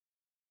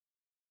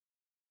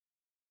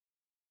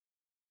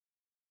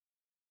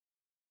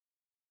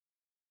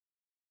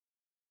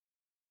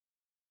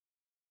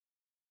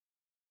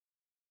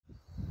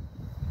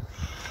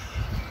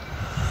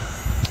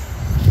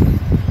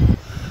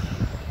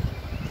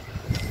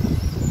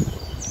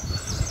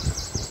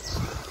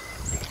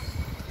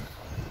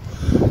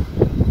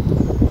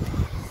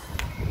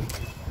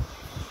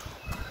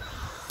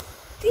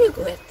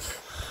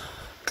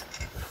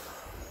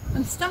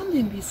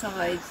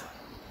beside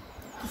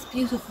this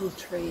beautiful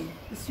tree.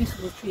 This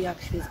beautiful tree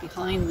actually is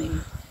behind me.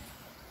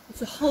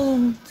 It's a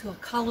home to a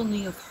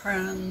colony of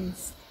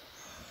herons,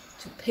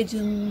 to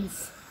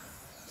pigeons,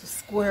 to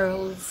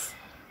squirrels,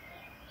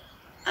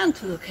 and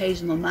to the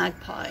occasional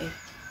magpie.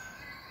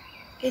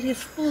 It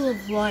is full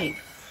of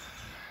life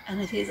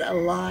and it is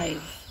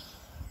alive.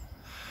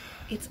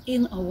 It's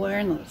in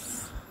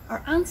awareness.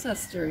 Our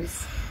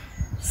ancestors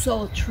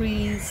saw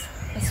trees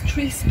as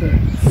tree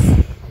spirits.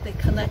 They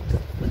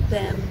connected with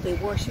them, they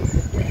worshipped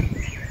with them.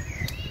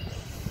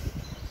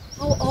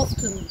 How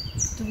often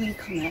do we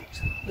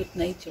connect with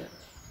nature?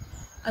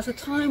 At a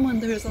time when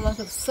there is a lot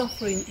of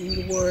suffering in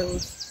the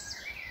world,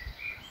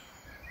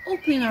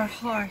 opening our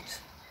heart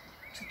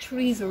to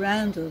trees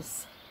around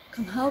us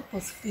can help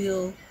us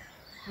feel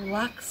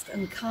relaxed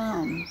and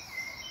calm,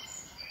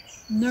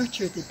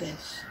 nurtured a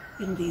bit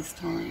in these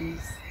times.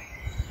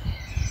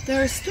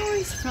 There are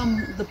stories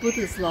from the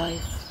Buddha's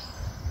life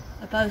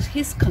about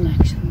his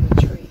connection with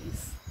trees.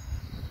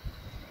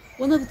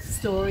 One of the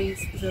stories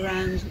is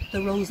around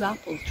the rose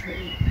apple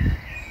tree.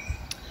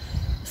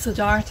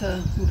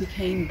 Siddhartha, who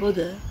became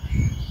Buddha,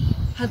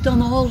 had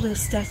done all the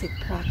ascetic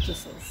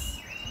practices,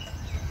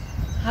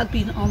 had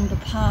been on the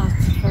path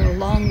for a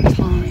long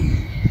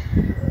time,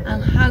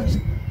 and had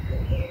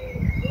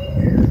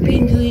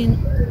been doing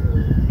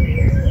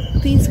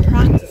these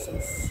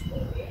practices.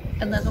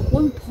 And then at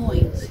one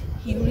point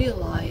he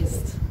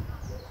realized,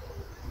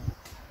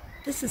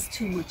 this is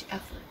too much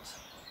effort.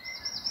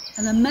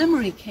 And a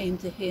memory came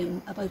to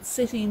him about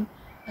sitting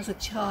as a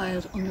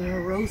child under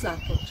a rose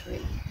apple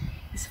tree.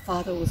 His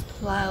father was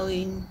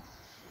ploughing,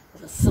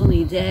 it was a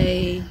sunny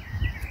day,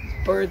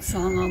 bird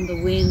song on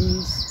the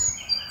wind,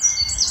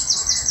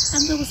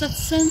 and there was that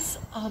sense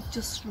of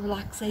just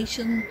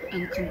relaxation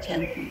and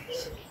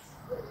contentment.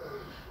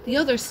 The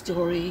other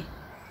story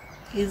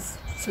is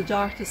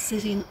Siddhartha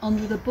sitting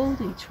under the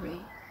Bodhi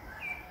tree.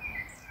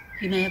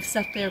 He may have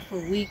sat there for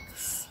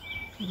weeks,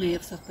 he may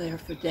have sat there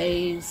for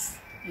days,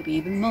 maybe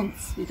even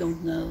months, we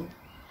don't know.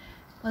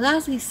 But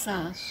as he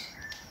sat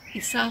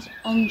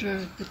under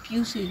the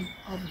beauty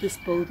of this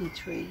Bodhi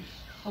tree,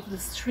 of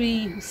this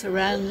tree who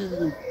surrounded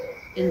and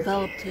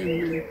enveloped him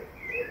and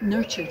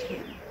nurtured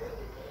him.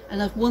 And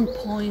at one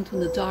point,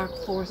 when the dark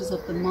forces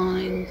of the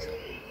mind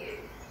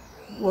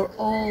were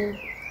all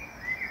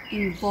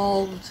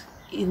involved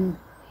in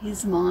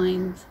his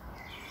mind,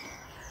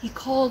 he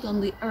called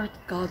on the earth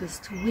goddess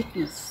to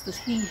witness that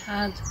he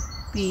had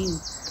been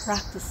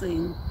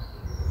practicing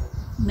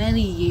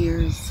many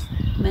years,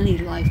 many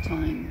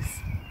lifetimes,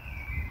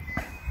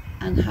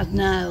 and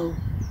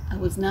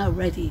was now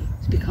ready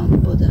to become a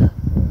Buddha.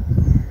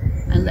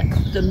 And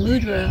the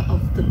mudra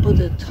of the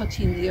Buddha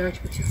touching the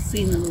earth, which is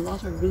seen in a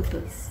lot of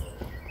rupas,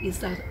 is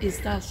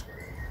that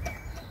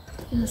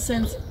in a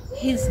sense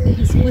his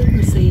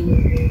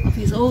witnessing of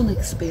his own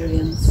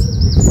experience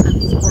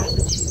and his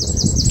gratitude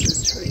to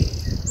the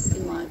tree,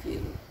 in my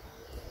view.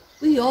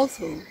 We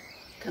also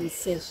can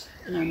sit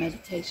in our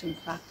meditation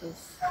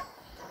practice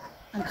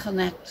and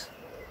connect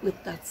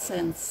with that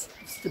sense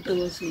of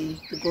stability,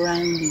 the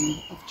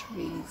grounding of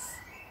trees.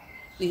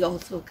 We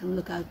also can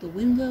look out the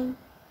window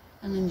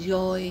and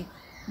enjoy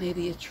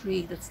maybe a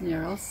tree that's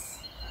near us.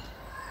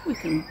 We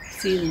can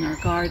see it in our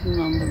garden,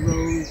 on the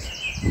road,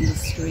 on the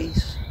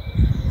street.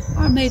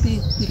 Or maybe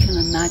we can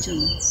imagine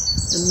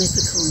the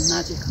mythical,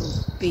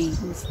 magical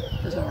beings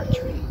that are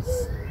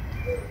trees.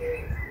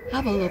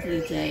 Have a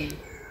lovely day.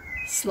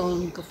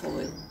 Slán go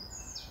fóill.